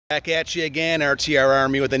Back at you again, RTR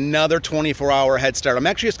Army, with another 24-hour head start. I'm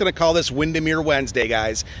actually just going to call this Windermere Wednesday,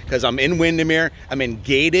 guys, because I'm in Windermere. I'm in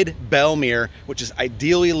gated Belmere, which is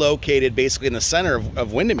ideally located basically in the center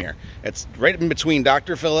of Windermere. It's right in between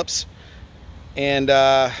Dr. Phillips and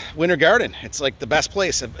Winter Garden. It's like the best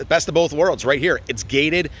place, best of both worlds right here. It's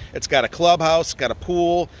gated. It's got a clubhouse, got a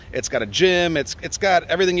pool, it's got a gym, it's got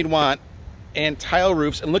everything you'd want, and tile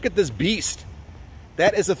roofs. And look at this beast.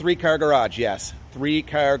 That is a 3-car garage, yes.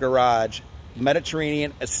 3-car garage,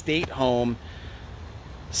 Mediterranean estate home.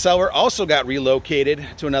 Seller also got relocated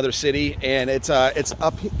to another city, and it's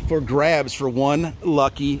up for grabs for one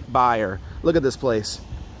lucky buyer. Look at this place.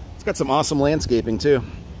 It's got some awesome landscaping too.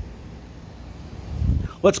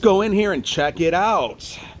 Let's go in here and check it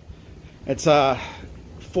out. It's a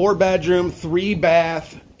 4-bedroom,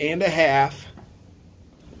 3-bath and a half.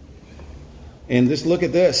 And just look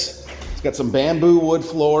at this. It's got some bamboo wood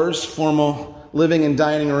floors, formal living and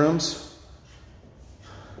dining rooms.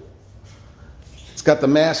 It's got the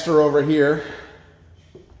master over here.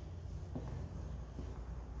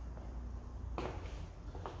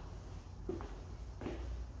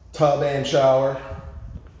 Tub and shower.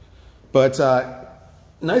 But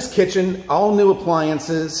nice kitchen, all new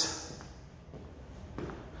appliances.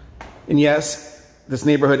 And yes, this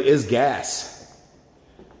neighborhood is gas.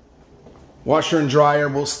 Washer and dryer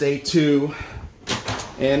will stay too.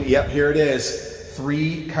 And yep, here it is,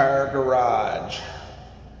 3-car garage.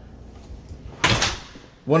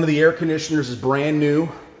 One of the air conditioners is brand new.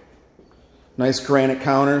 Nice granite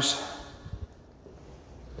counters.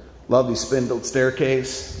 Lovely spindled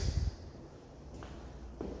staircase.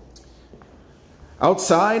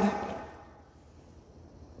 Outside,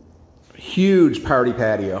 huge party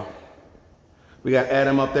patio. We got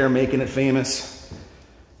Adam up there making it famous.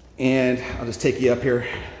 And I'll just take you up here,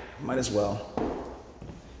 might as well.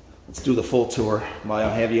 Let's do the full tour while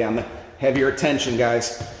I have your attention,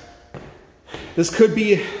 guys. This could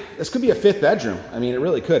be a 5th bedroom. I mean, it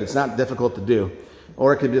really could. It's not difficult to do.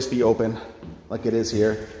 Or it could just be open like it is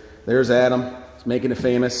here. There's Adam. He's making it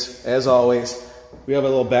famous, as always. We have a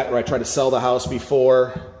little bet where I try to sell the house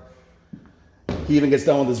before he even gets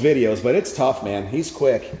done with his videos, but it's tough, man. He's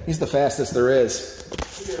quick. He's the fastest there is.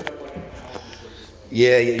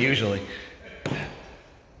 Yeah, usually.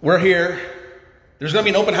 We're here. There's going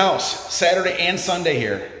to be an open house Saturday and Sunday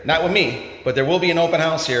here. Not with me, but there will be an open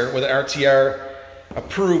house here with an RTR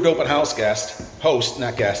approved open house host,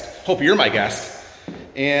 not guest. Hope you're my guest.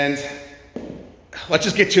 And let's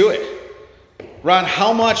just get to it. Ron,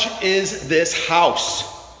 how much is this house?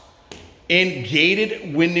 In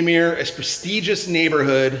gated Windermere, a prestigious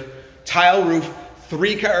neighborhood, tile roof,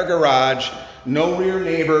 3-car garage, no rear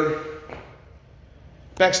neighbor.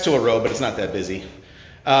 Backs to a road, but it's not that busy.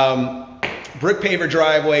 Brick paver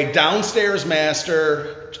driveway, downstairs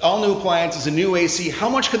master, all new appliances, a new AC. How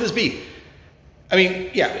much could this be? I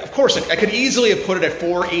mean, yeah, of course, I could easily have put it at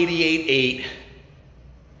 $488,800.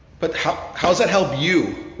 But how does that help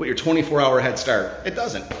you with your 24-hour head start? It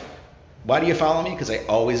doesn't. Why do you follow me? Because I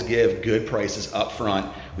always give good prices up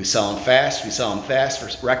front. We sell them fast. We sell them fast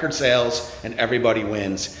for record sales, and everybody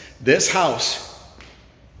wins. This house,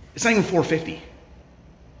 it's not even $450,000.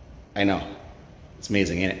 I know. It's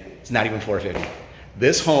amazing, isn't it? It's not even $450,000.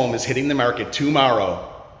 This home is hitting the market tomorrow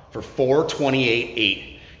for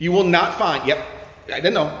 $428,800. You will not find, yep, I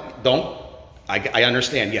didn't know, I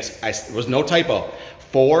understand, yes, there was no typo.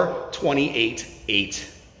 $428,800.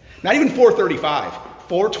 Not even $435,000,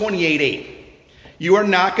 $428,800. You are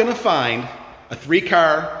not gonna find a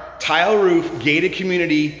 3-car, tile roof, gated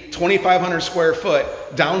community, 2,500 square foot,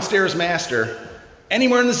 downstairs master,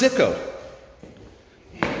 anywhere in the zip code.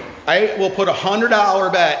 I will put a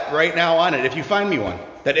 $100 bet right now on it if you find me one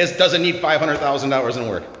that doesn't need $500,000 in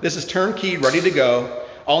work. This is turnkey, ready to go.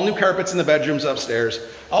 All new carpets in the bedrooms upstairs,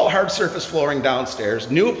 all hard surface flooring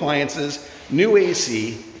downstairs, new appliances, new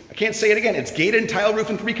AC. I can't say it again. It's gated and tile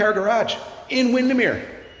roof and 3-car garage in Windermere.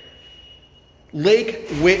 Lake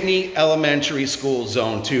Whitney Elementary School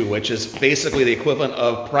Zone 2, which is basically the equivalent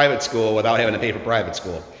of private school without having to pay for private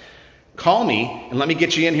school. Call me and let me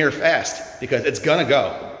get you in here fast because it's gonna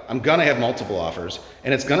go. I'm gonna have multiple offers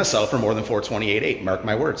and it's gonna sell for more than $428,800. Mark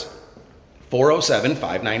my words.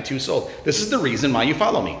 407-592 sold. This is the reason why you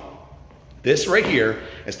follow me. This right here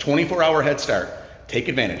is 24-hour head start. Take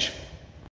advantage.